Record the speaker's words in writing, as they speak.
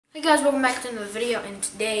Hey guys, welcome back to another video, and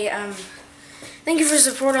today, thank you for the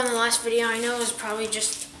support on the last video. I know it was probably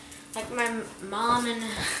just like my mom and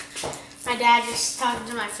my dad just talking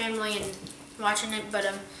to my family and watching it, but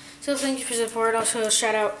so thank you for the support. Also, a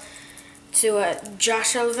shout out to Josh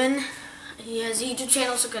Sullivan. He has a YouTube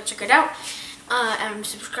channel, so go check it out. And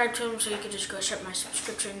subscribe to him, so you can just go check my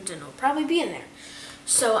subscriptions, and it'll probably be in there.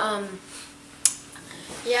 So,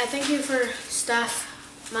 yeah, thank you for stuff.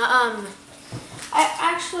 I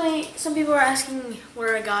actually, some people are asking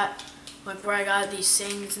where I got these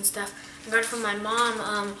sayings and stuff. I got it from my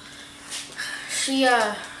mom. She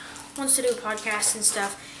wants to do a podcast and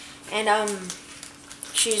stuff, and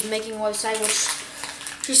she's making a website which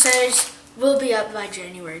she says will be up by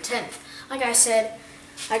January 10th. Like I said,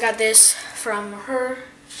 I got this from her.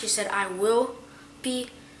 She said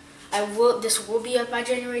this will be up by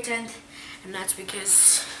January 10th, and that's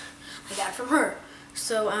because I got it from her.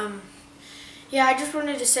 So yeah, I just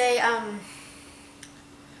wanted to say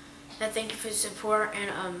that thank you for the support,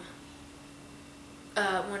 and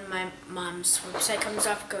when my mom's website comes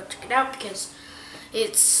up, go check it out because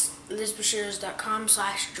it's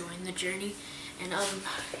lizbashirs.com/jointhejourney. And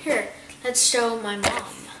here, let's show my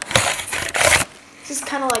mom. This is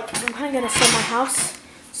kind of like, I'm kind of gonna show my house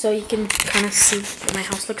so you can kind of see what my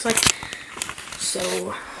house looks like.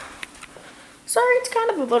 So sorry, it's kind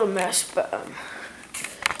of a little mess, but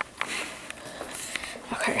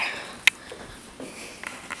okay.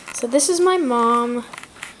 So this is my mom.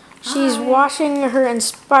 She's washing her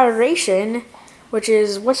inspiration, which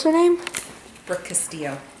is, what's her name? Brooke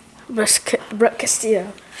Castillo. Brooke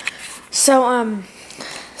Castillo. So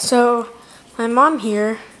so my mom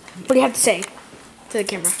here. What do you have to say to the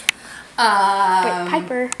camera? Wait,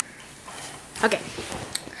 Piper. Okay.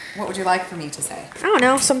 What would you like for me to say? I don't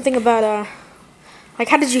know. Something about like,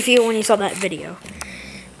 how did you feel when you saw that video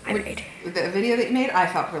I made? The video that you made, I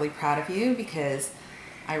felt really proud of you because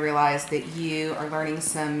I realized that you are learning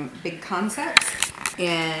some big concepts,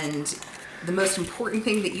 and the most important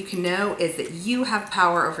thing that you can know is that you have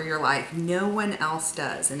power over your life. No one else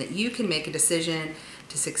does, and that you can make a decision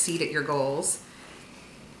to succeed at your goals,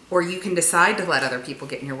 or you can decide to let other people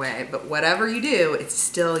get in your way. But whatever you do, it's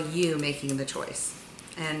still you making the choice.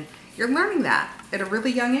 And you're learning that at a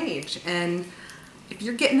really young age. And if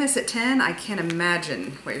you're getting this at 10, I can't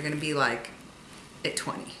imagine what you're going to be like at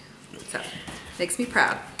 20. So, makes me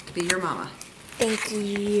proud to be your mama. Thank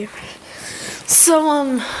you.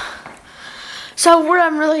 So, so where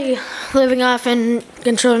I'm really living off and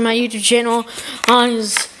controlling my YouTube channel on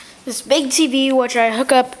is this big TV, which I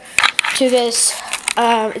hook up to this.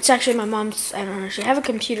 It's actually my mom's. I don't know. She have a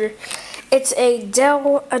computer. It's a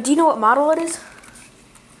Dell. Do you know what model it is?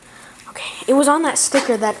 Okay, it was on that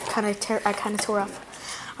sticker that I kind of tore off.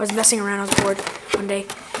 I was messing around on the board one day,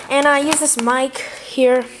 and I use this mic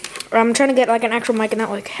here. Or I'm trying to get like an actual mic and not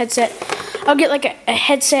like a headset. I'll get like a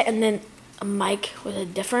headset and then a mic with a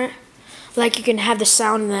different, like you can have the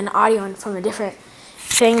sound and then audio from a different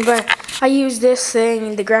thing. But I use this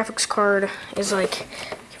thing. The graphics card is like,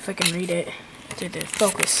 if I can read it, to the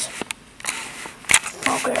focus.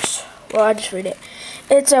 Well, I just read it.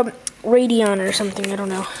 It's a Radeon or something. I don't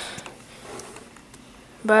know.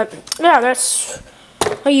 But yeah, that's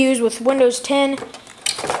I use with Windows 10.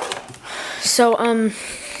 So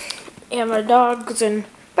yeah, my dogs, and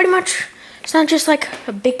pretty much it's not just like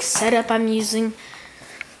a big setup I'm using.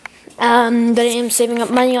 That I am saving up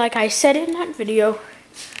money, like I said in that video.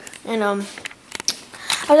 And I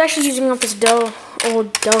was actually using up this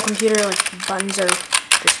old Dell computer. Like, buttons are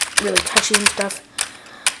just really touchy and stuff.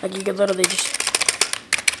 Like, you could literally just,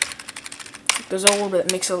 it goes old, but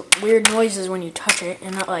it makes weird noises when you touch it,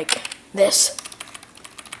 and not like this.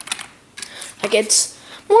 Like, it's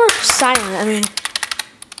more silent. I mean,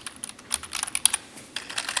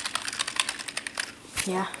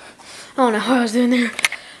 yeah, I don't know what I was doing there,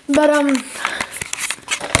 but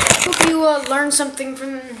hope you learned something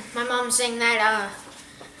from my mom saying that.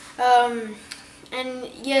 And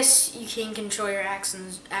yes, you can control your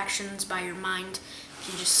actions by your mind if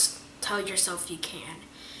you just tell yourself you can.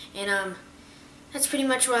 And that's pretty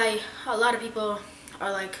much why a lot of people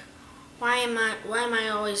are like, why am I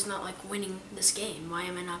always not like winning this game? Why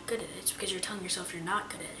am I not good at it? It's because you're telling yourself you're not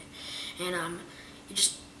good at it. And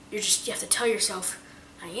you have to tell yourself,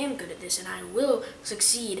 I am good at this, and I will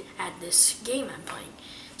succeed at this game I'm playing.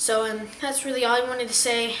 So that's really all I wanted to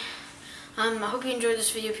say. I hope you enjoyed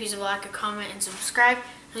this video. Please leave a like, a comment, and subscribe.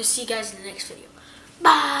 And I'll see you guys in the next video.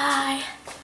 Bye!